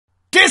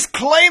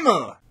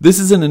Disclaimer! This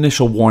is an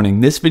initial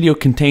warning. This video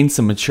contains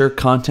some mature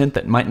content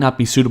that might not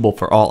be suitable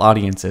for all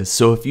audiences.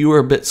 So if you are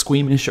a bit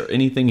squeamish or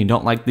anything, you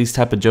don't like these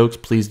type of jokes,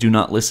 please do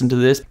not listen to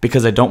this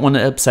because I don't want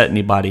to upset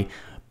anybody.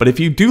 But if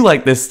you do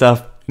like this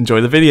stuff,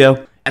 enjoy the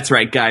video. That's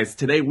right, guys.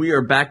 Today we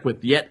are back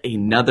with yet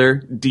another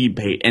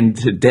debate. And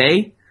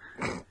today,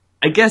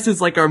 I guess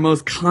it's like our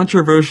most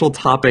controversial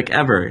topic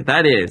ever.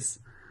 That is...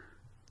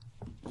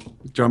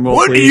 Drumroll,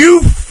 What please. do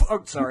you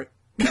oh, sorry.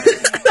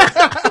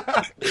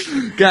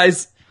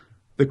 Guys,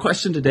 the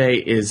question today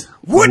is...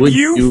 Would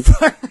you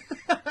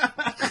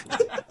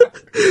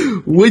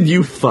Would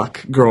you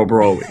fuck Girl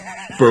Broly?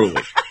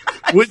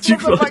 Would you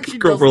fuck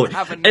Girl Broly?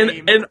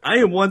 And I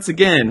am once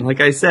again,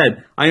 like I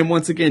said,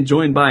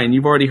 joined by, and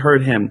you've already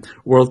heard him,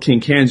 World King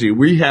Kanji.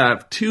 We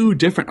have two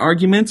different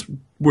arguments.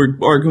 We're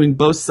arguing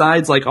both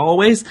sides like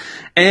always.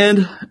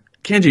 And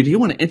Kanji, do you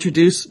want to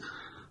introduce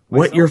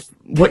what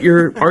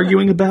you're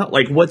arguing about?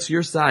 Like, what's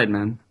your side,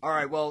 man?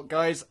 Alright, well,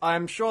 guys,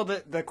 I'm sure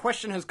that the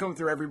question has come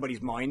through everybody's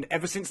mind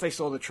ever since they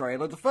saw the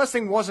trailer. The first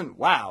thing wasn't,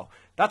 wow,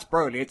 that's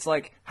Broly. It's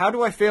like, how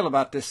do I feel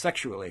about this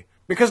sexually?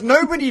 Because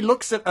nobody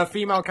looks at a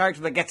female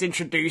character that gets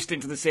introduced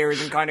into the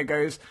series and kind of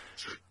goes,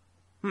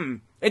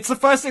 It's the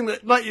first thing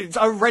that, like,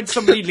 I read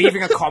somebody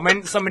leaving a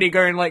comment, somebody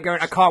going,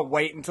 I can't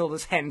wait until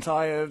this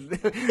hentai of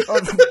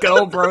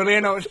Girl Broly,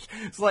 and I was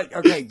it's like,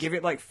 okay, give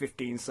it like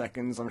 15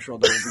 seconds, I'm sure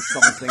there will be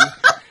something.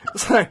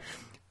 So,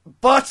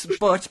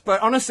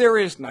 but on a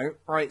serious note,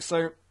 right,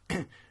 so,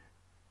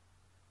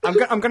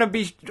 I'm gonna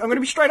be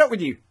straight up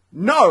with you.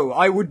 No,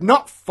 I would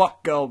not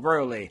fuck Girl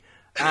Broly.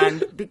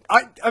 And,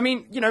 I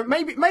mean, you know,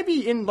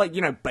 maybe in, like,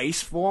 you know,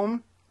 base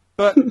form,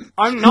 but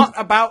I'm not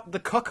about the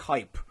cuck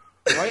hype,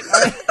 right?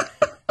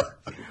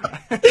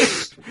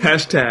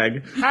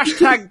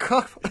 Hashtag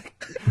cuck.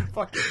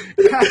 Fuck.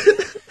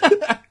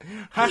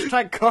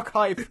 Hashtag cuck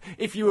hype.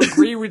 If you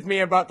agree with me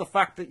about the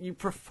fact that you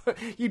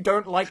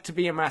don't like to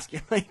be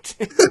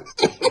emasculated.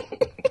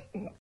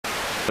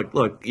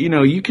 Look, you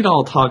know, you can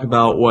all talk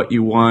about what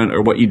you want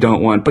or what you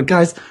don't want, but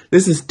guys,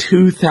 this is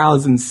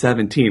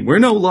 2017. We're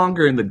no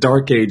longer in the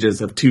dark ages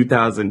of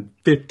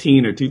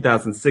 2015 or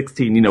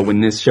 2016, you know,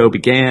 when this show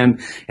began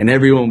and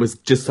everyone was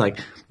just like,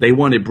 they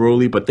wanted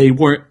Broly, but they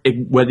weren't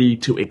ready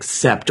to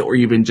accept or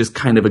even just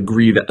kind of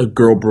agree that a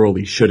girl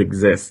Broly should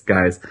exist,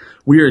 guys.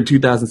 We are in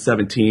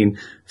 2017.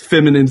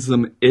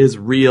 Feminism is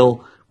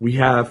real. We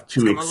have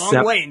to accept... a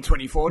long way in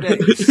 24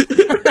 days.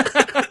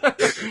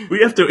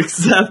 We have to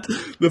accept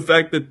the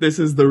fact that this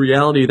is the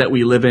reality that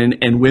we live in,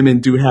 and women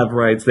do have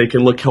rights. They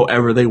can look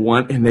however they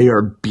want, and they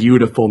are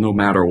beautiful no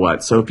matter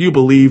what. So if you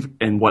believe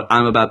in what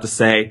I'm about to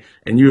say,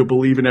 and you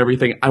believe in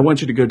everything, I want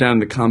you to go down in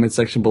the comment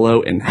section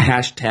below and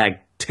hashtag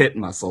tit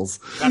muscles.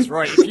 That's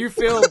right. If you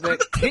feel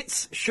that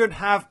tits should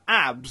have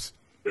abs,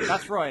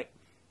 that's right.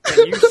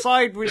 Then you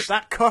side with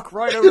that cuck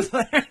right over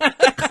there.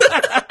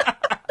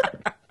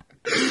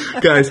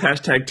 Guys,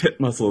 hashtag tit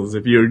muscles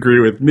if you agree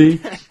with me.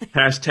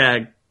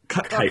 Hashtag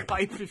cuck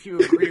hype if you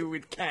agree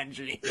with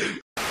Kanji.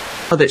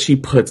 That she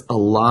puts a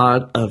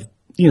lot of,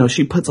 you know,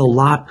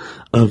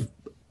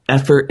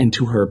 effort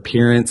into her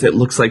appearance. It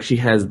looks like she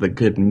has the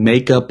good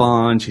makeup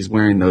on. She's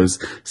wearing those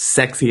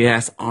sexy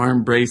ass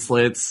arm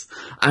bracelets.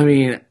 I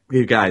mean,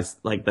 you guys,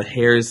 like, the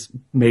hair's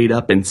made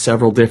up in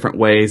several different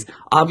ways.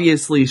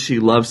 Obviously, she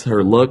loves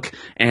her look,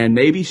 and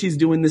maybe she's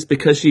doing this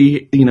because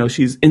she, you know,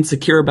 she's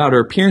insecure about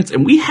her appearance,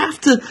 and we have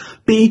to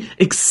be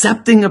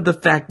accepting of the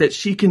fact that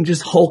she can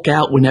just Hulk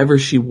out whenever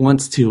she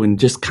wants to and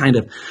just kind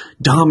of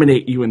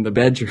dominate you in the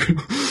bedroom.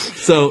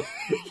 So...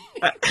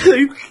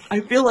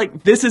 I feel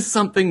like this is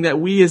something that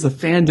we as a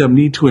fandom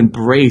need to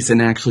embrace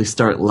and actually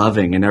start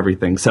loving and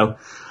everything. So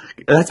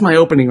that's my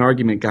opening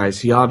argument, guys.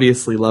 She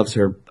obviously loves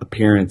her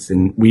appearance,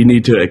 and we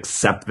need to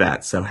accept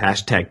that. So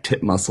hashtag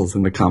tit muscles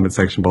in the comment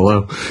section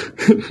below.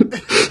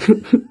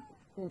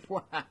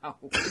 Wow.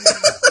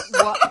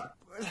 What?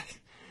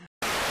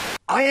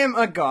 I am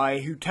a guy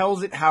who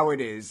tells it how it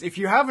is. If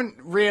you haven't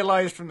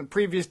realized from the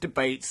previous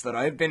debates that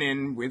I've been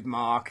in with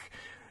Mark,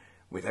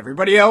 with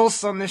everybody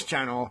else on this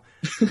channel,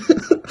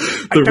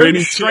 I don't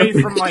stray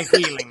from my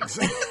feelings.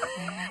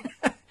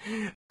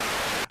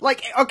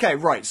 Like, okay,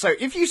 right, so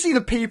if you see the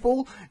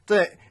people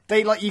that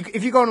they, like,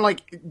 if you go on,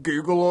 like,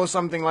 Google or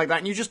something like that,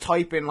 and you just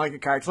type in, like, a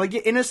character, like,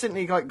 you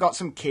innocently, like, got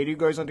some kid who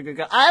goes onto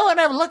Google, I want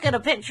to look at a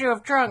picture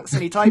of Trunks,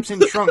 and he types in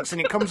Trunks, and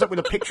it comes up with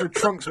a picture of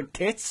Trunks with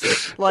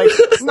tits. Like,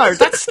 no,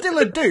 that's still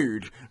a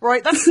dude,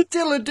 right? That's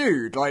still a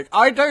dude. Like,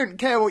 I don't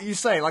care what you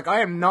say. Like, I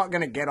am not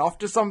gonna get off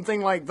to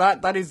something like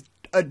that. That is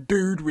a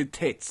dude with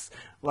tits.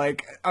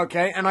 Like,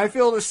 okay, and I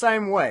feel the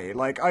same way.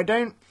 Like,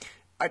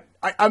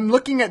 I'm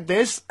looking at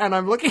this, and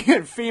I'm looking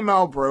at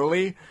female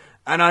Broly,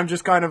 and I'm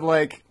just kind of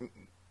like,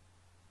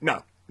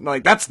 no.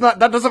 Like, that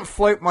doesn't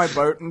float my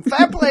boat, and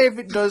fair play if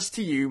it does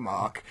to you,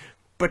 Mark.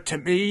 But to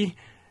me,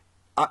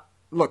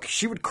 look,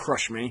 she would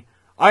crush me.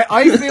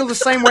 I feel the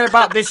same way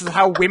about this as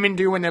how women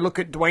do when they look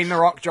at Dwayne The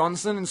Rock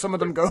Johnson, and some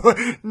of them go,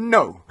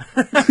 no.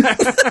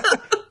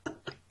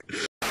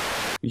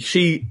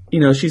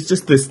 she's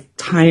just this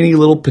tiny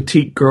little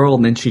petite girl,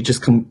 and then she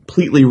just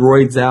completely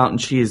roids out,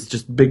 and she is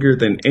just bigger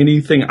than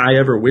anything I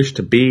ever wished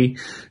to be.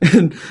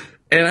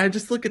 And I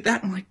just look at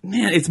that and I'm like,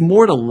 man, it's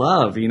more to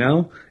love, you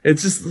know?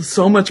 It's just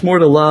so much more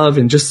to love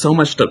and just so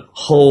much to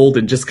hold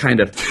and just kind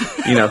of,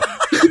 you know.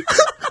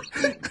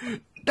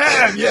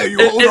 Damn, yeah, you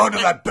hold on to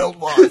that belt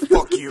wire.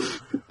 Fuck you.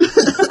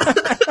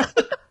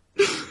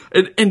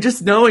 And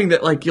just knowing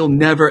that, like, you'll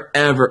never,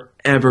 ever,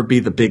 ever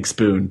be the big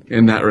spoon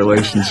in that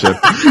relationship.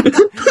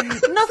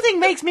 Nothing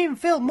makes me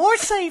feel more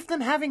safe than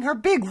having her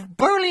big,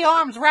 burly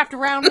arms wrapped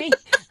around me.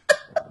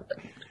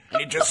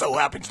 And it just so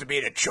happens to be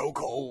in a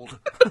chokehold.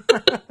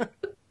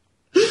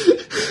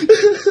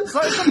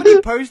 So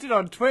somebody posted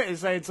on Twitter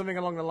saying something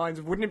along the lines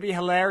of, wouldn't it be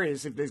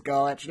hilarious if this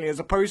girl actually, as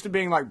opposed to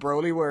being like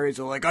Broly, where he's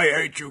all like, I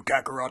hate you,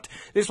 Kakarot,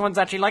 this one's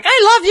actually like,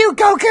 I love you,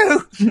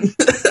 Goku!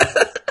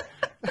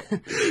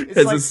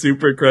 Has like a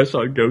super crush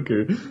on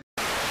Goku.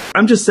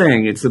 I'm just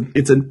saying,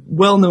 it's a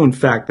well-known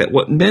fact that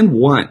what men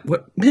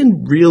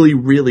really,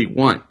 really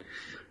want,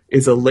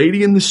 is a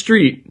lady in the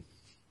street,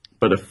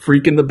 but a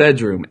freak in the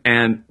bedroom.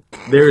 And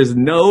there is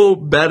no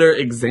better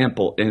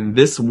example in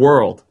this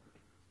world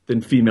than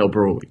female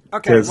Broly.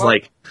 Okay, because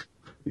like,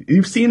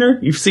 you've seen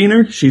her.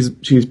 She's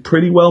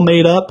pretty well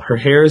made up. Her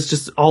hair is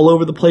just all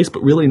over the place,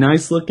 but really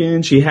nice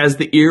looking. She has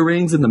the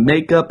earrings and the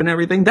makeup and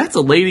everything. That's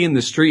a lady in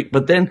the street.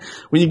 But then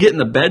when you get in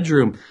the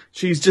bedroom,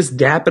 she's just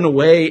dapping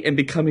away and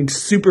becoming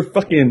super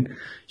fucking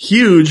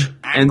huge.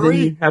 Angry? And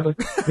then you have a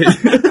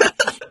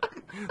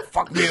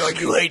fuck me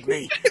like you hate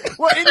me.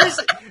 Well, it is.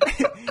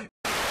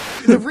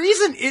 The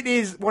reason it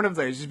is one of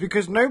those is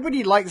because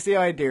nobody likes the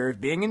idea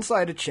of being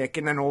inside a chick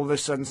and then all of a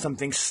sudden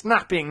something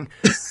snapping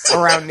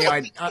around the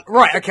eye.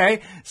 Right, okay.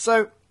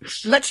 So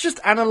let's just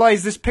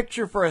analyze this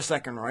picture for a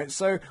second, right?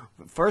 So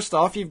first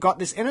off, you've got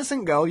this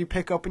innocent girl you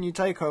pick up and you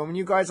take home, and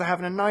you guys are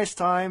having a nice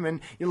time, and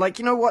you're like,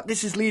 you know what?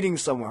 This is leading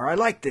somewhere. I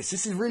like this.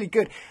 This is really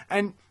good.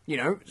 And, you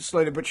know,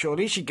 slowly but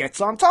surely she gets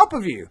on top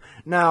of you.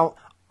 Now,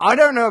 I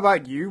don't know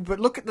about you, but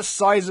look at the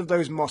size of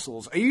those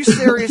muscles. Are you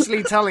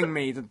seriously telling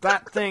me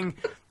that thing,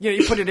 you know,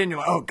 you put it in, you're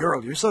like, oh,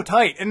 girl, you're so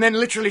tight. And then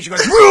literally she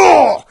goes,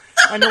 roar!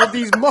 And all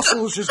these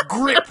muscles just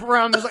grip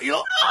around us. Like,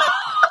 you're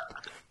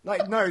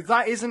like, no,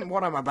 that isn't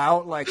what I'm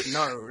about. Like,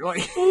 no.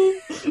 Like,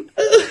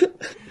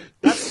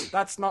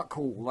 that's not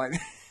cool. Like,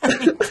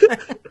 but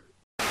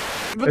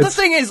the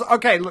thing is,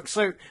 okay, look,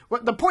 so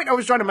the point I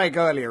was trying to make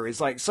earlier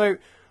is, like, so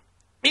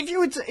if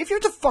you were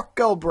to fuck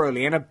girl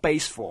Broly in a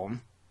base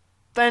form,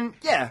 then,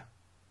 yeah,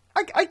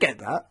 I get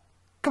that.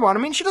 Come on, I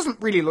mean, she doesn't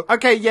really look...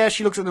 Okay, yeah,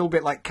 she looks a little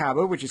bit like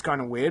Cabba, which is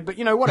kind of weird, but,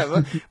 you know,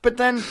 whatever. But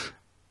then,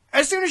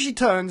 as soon as she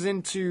turns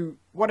into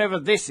whatever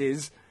this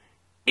is,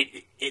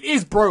 it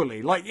is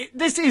Broly. Like,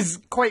 this is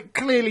quite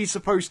clearly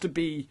supposed to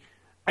be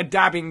a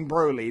dabbing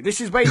Broly. This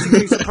is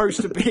basically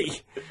supposed to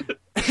be...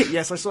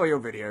 Yes, I saw your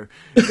video.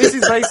 This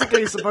is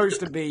basically supposed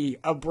to be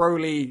a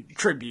Broly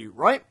tribute,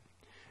 right?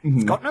 Mm-hmm.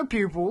 It's got no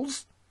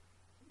pupils.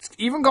 It's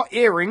even got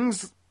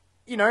earrings...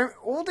 You know,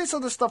 all this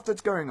other stuff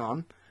that's going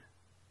on,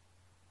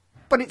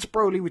 but it's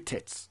Broly with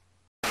tits.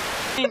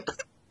 I mean,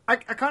 I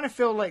kind of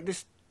feel like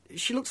this,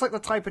 she looks like the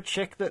type of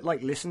chick that,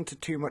 like, listened to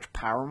too much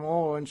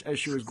Paramore as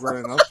she was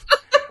growing up,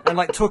 and,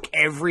 like, took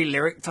every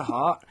lyric to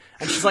heart,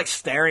 and she's, like,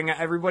 staring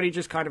at everybody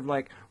just kind of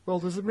like, well,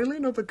 there's a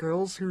million other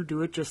girls who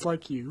do it just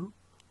like you,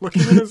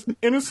 looking as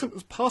innocent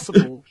as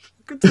possible.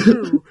 Good to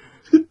do.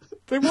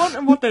 They want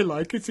and what they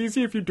like, it's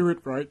easy if you do it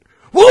right.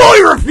 Well, I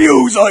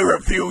refuse! And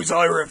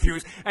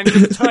it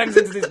just turns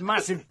into this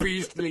massive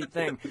beastly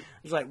thing.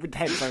 It's like, with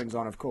headphones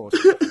on, of course.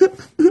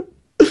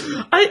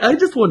 I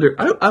just wonder,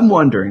 I'm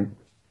wondering,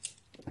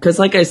 because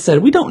like I said,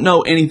 we don't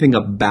know anything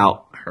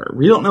about her.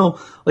 We don't know,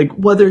 like,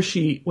 whether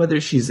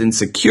she's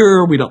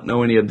insecure, we don't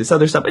know any of this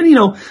other stuff. And, you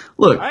know,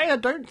 look. I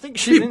don't think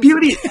she's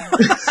beauty.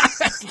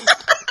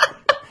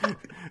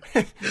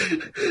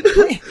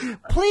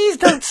 Please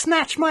don't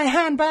snatch my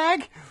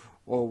handbag!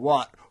 Or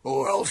what?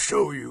 Or I'll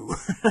show you.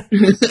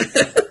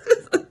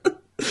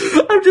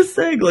 I'm just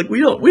saying, like,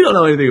 we don't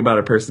know anything about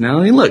her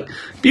personality. And look,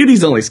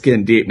 beauty's only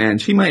skin deep, man.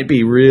 She might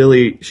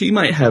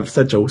have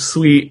such a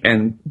sweet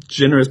and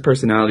generous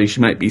personality.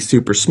 She might be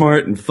super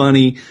smart and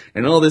funny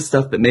and all this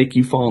stuff that make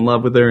you fall in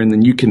love with her. And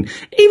then you can,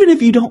 even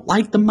if you don't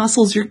like the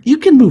muscles, you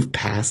can move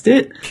past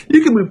it.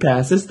 You can move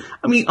past this.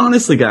 I mean,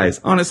 honestly,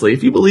 guys,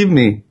 if you believe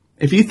me,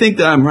 if you think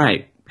that I'm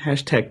right,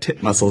 hashtag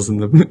tit muscles in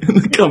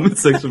the comment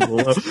section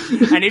below.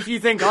 And if you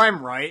think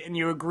I'm right and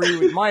you agree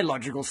with my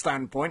logical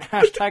standpoint,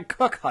 hashtag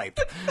cuck hype.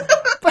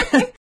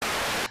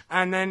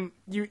 And then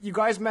you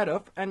guys met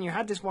up and you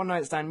had this one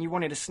night stand and you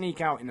wanted to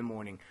sneak out in the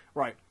morning.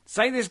 Right.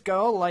 Say this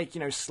girl, like, you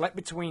know, slept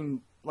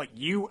between, like,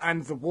 you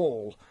and the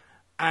wall.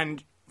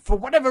 And for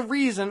whatever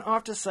reason,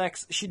 after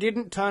sex, she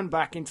didn't turn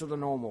back into the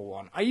normal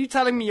one. Are you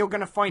telling me you're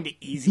going to find it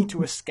easy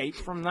to escape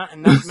from that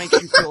and that makes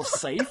you feel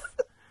safe?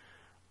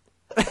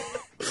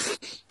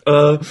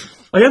 I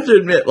have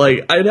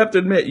to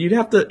admit, you'd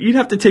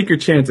have to take your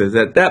chances.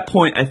 At that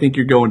point, I think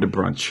you're going to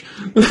brunch.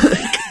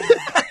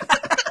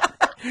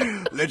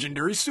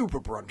 Legendary super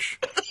brunch.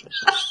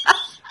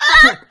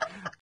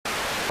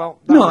 Well,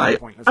 No, I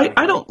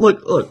don't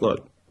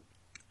look.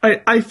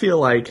 I feel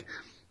like,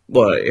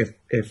 well,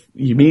 if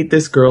you meet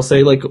this girl,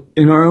 say like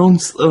in our own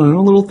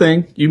little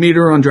thing, you meet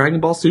her on Dragon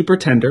Ball Super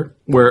Tender,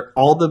 where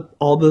all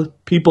the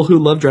people who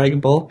love Dragon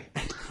Ball,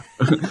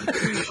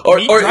 or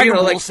Dragon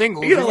Ball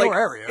singles in your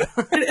area,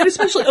 and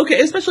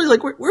especially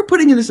like we're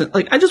putting this in,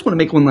 like, I just want to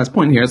make one last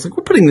point here. It's like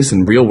we're putting this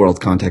in real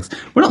world context.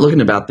 We're not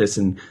looking at this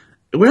in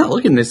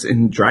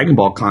Dragon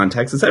Ball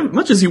context. As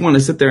much as you want to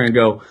sit there and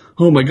go,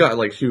 oh my god,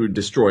 like she would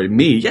destroy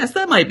me. Yes,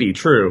 that might be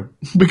true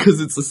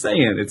because it's a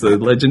Saiyan. It's a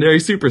legendary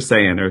Super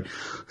Saiyan or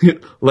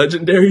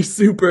legendary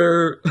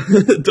Super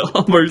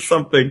Dom or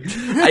something.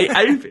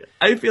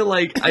 I feel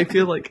like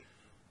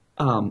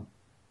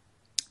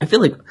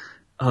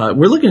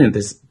we're looking at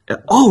this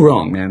all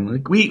wrong, man.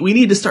 Like we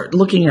need to start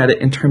looking at it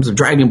in terms of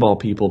Dragon Ball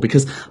people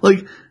because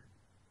like.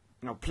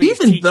 No, please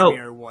teach me,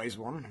 a wise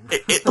one.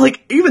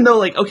 Even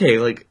though,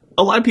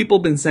 a lot of people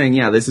have been saying,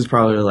 yeah, this is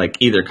probably, like,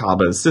 either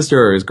Kaba's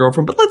sister or his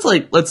girlfriend, but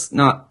let's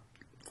not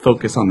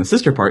focus on the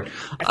sister part.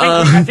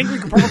 I think we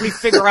could probably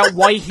figure out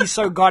why he's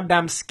so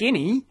goddamn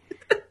skinny.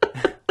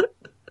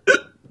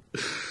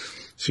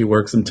 She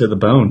works him to the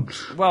bone.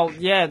 Well,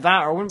 yeah,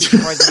 that. I wouldn't be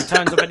surprised if he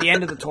turns up at the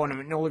end of the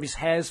tournament and all of his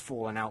hair's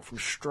falling out from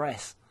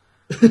stress.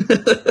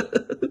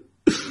 The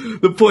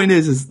point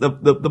is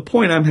the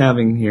point I'm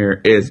having here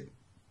is,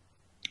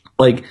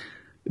 like,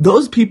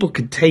 those people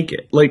could take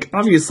it. Like,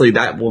 obviously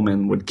that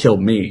woman would kill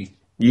me,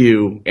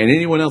 you, and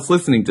anyone else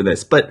listening to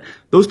this, but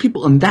those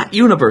people in that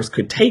universe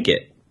could take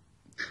it.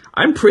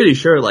 I'm pretty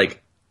sure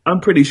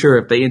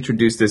if they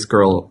introduce this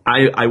girl,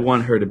 I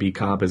want her to be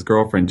Kaba's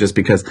girlfriend just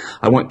because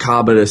I want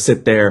Kaba to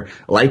sit there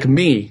like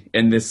me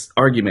in this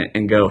argument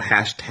and go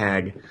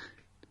hashtag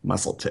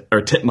muscle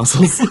or tit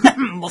muscles.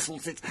 Muscle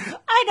tits.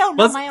 I don't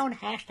know my own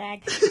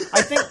hashtag.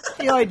 I think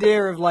the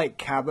idea of like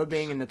Kaba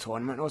being in the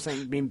tournament or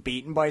something, being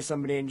beaten by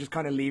somebody and just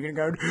kind of leaving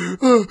and going,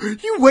 oh,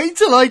 you wait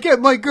till I get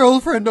my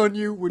girlfriend on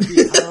you would be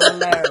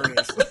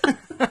hilarious.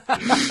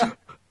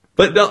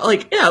 But no,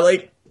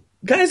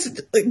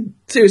 guys,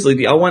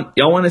 seriously, y'all want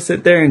to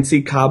sit there and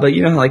see Kaba?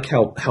 You know,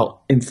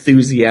 how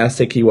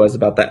enthusiastic he was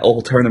about that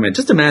whole tournament.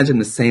 Just imagine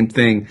the same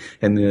thing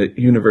in the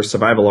Universe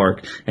Survival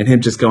arc, and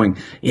him just going,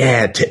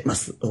 "Yeah, tit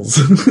muscles."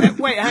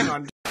 Wait, hang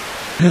on.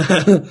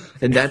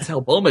 And that's how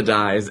Bulma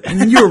dies.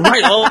 And you're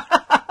right.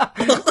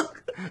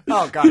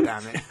 Oh, god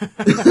damn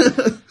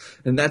it.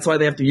 And that's why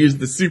they have to use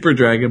the Super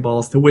Dragon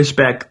Balls to wish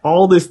back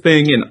all this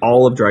thing, and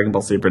all of Dragon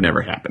Ball Super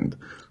never happened.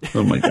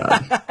 Oh my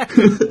god.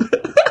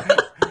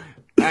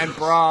 And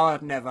bra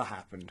never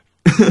happened.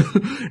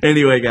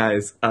 Anyway,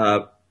 guys,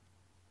 I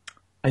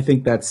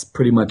think that's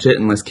pretty much it,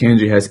 unless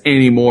Kanji has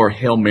any more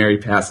Hail Mary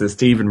passes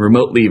to even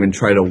remotely even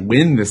try to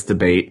win this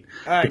debate,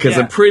 because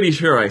I'm pretty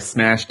sure I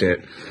smashed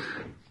it.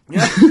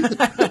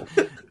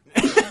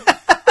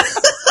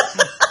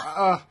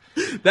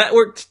 That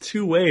worked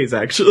two ways,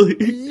 actually.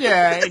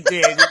 Yeah, it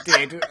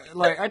did.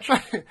 Like, I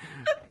try...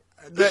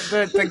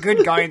 The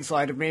good guy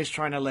inside of me is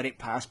trying to let it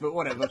pass, but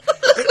whatever.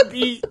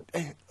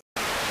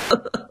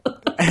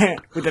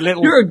 With a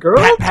little... You're a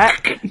girl?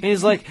 Pat. And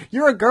he's like,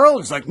 you're a girl?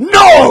 He's like,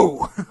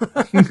 no!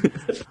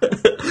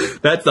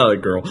 That's not a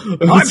girl.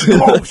 I'm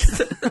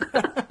both.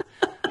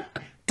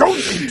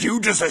 Don't you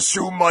just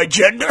assume my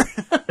gender?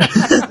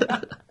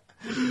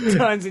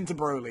 Turns into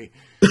Broly.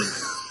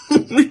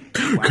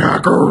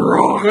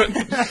 Kakarot.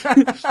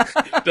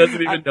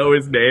 Doesn't even know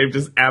his name,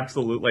 just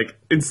absolute,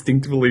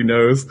 instinctively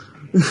knows.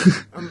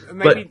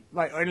 Maybe,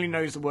 only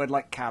knows the word,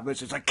 Kaba,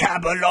 so it's like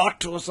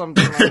Cabalot or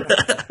something like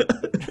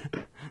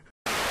that.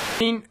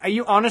 I mean, are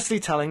you honestly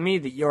telling me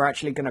that you're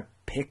actually gonna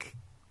pick,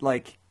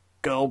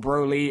 Girl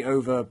Broly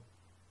over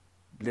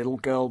Little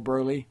Girl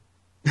Broly?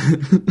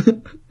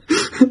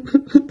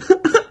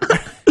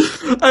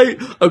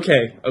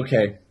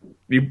 Okay.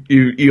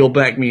 You'll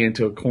back me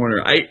into a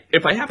corner.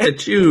 If I have to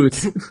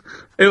choose,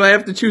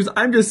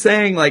 I'm just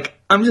saying,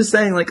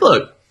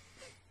 look,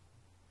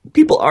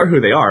 people are who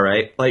they are,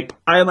 right?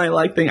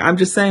 I'm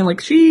just saying,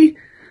 she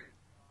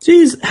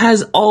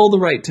has all the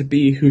right to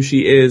be who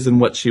she is and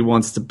what she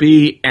wants to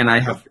be, and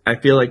I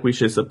feel like we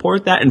should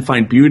support that and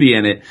find beauty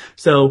in it.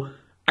 So,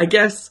 I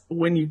guess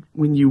when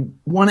you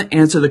want to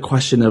answer the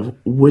question of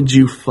would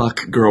you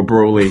fuck Girl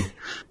Broly,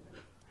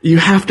 you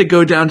have to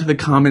go down to the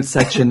comment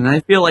section, and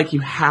I feel like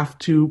you have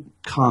to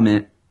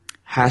comment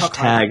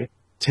hashtag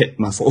tit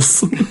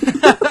muscles.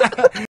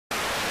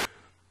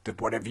 That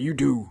whatever you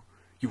do,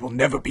 you will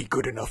never be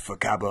good enough for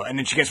Kaba. And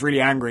then she gets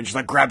really angry and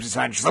she grabs his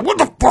hand. She's like, "What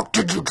the fuck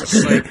did you just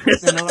say?"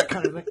 That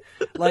kind of thing.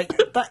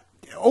 That.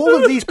 All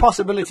of these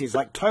possibilities.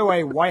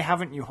 Toei, why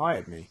haven't you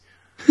hired me?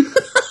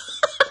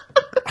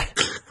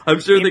 I'm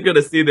sure they're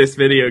gonna see this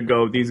video and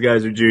go, "These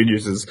guys are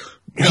geniuses."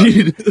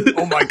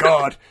 Oh my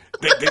god!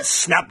 they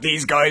snap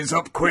these guys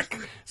up quick.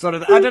 Sort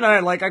of, I don't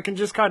know, like, I can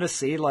just kind of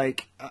see,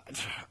 like,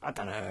 I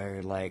don't know,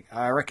 like,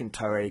 I reckon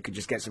Toei could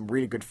just get some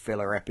really good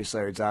filler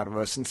episodes out of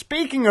us. And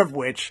speaking of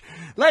which,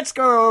 let's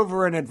go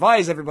over and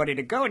advise everybody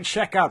to go and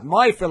check out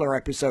my filler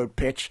episode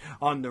pitch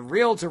on the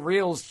Reel to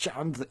Reels,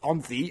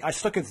 I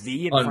stuck a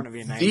 "the" in front of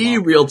your name. The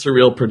Reel to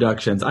Reel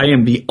Productions. I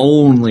am the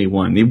only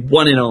one, the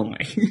one and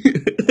only.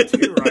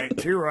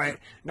 Too right.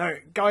 No,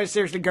 guys,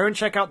 seriously, go and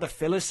check out the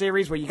filler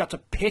series where you got to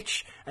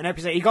pitch an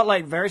episode. You got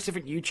like various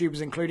different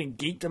YouTubers, including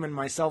Geekdom and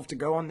myself, to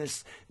go on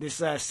this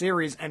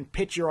series and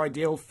pitch your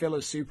ideal filler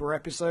super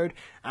episode.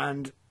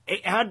 And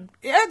it had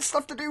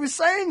stuff to do with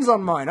sayings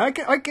on mine. I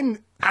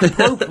can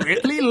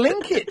appropriately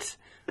link it.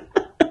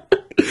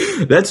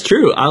 That's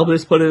true. I'll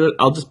just put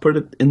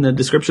it in the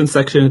description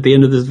section at the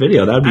end of this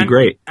video. That would be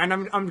great. And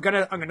I'm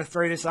gonna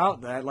throw this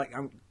out there. Like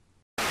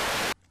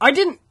I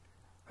didn't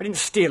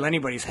steal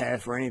anybody's hair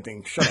for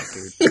anything. Shut up,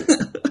 dude.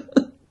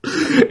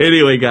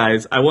 Anyway,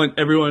 guys, I want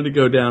everyone to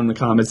go down in the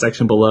comment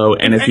section below,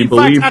 and if you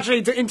believe... In fact,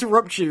 actually, to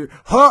interrupt you,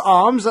 her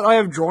arms that I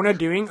have drawn are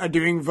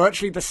doing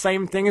virtually the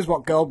same thing as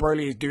what Girl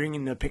Broly is doing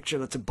in the picture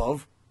that's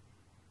above.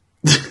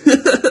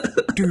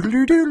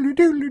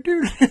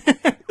 Doodle-doo-doodle-doo-doo-doo.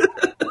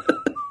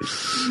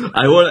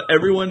 I want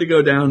everyone to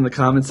go down in the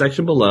comment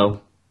section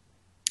below,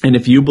 and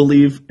if you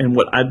believe in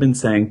what I've been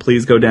saying,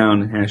 please go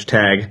down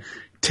hashtag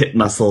tit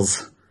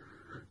muscles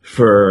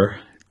to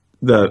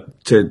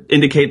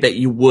indicate that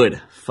you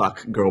would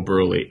fuck Girl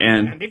Broly.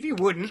 And if you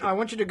wouldn't, I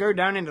want you to go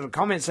down into the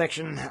comment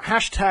section,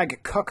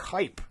 hashtag cuck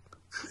hype.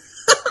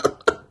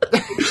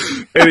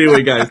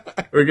 Anyway, guys,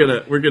 we're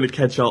gonna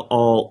catch y'all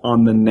all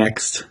on the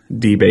next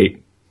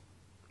debate.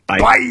 Bye.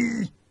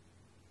 Bye.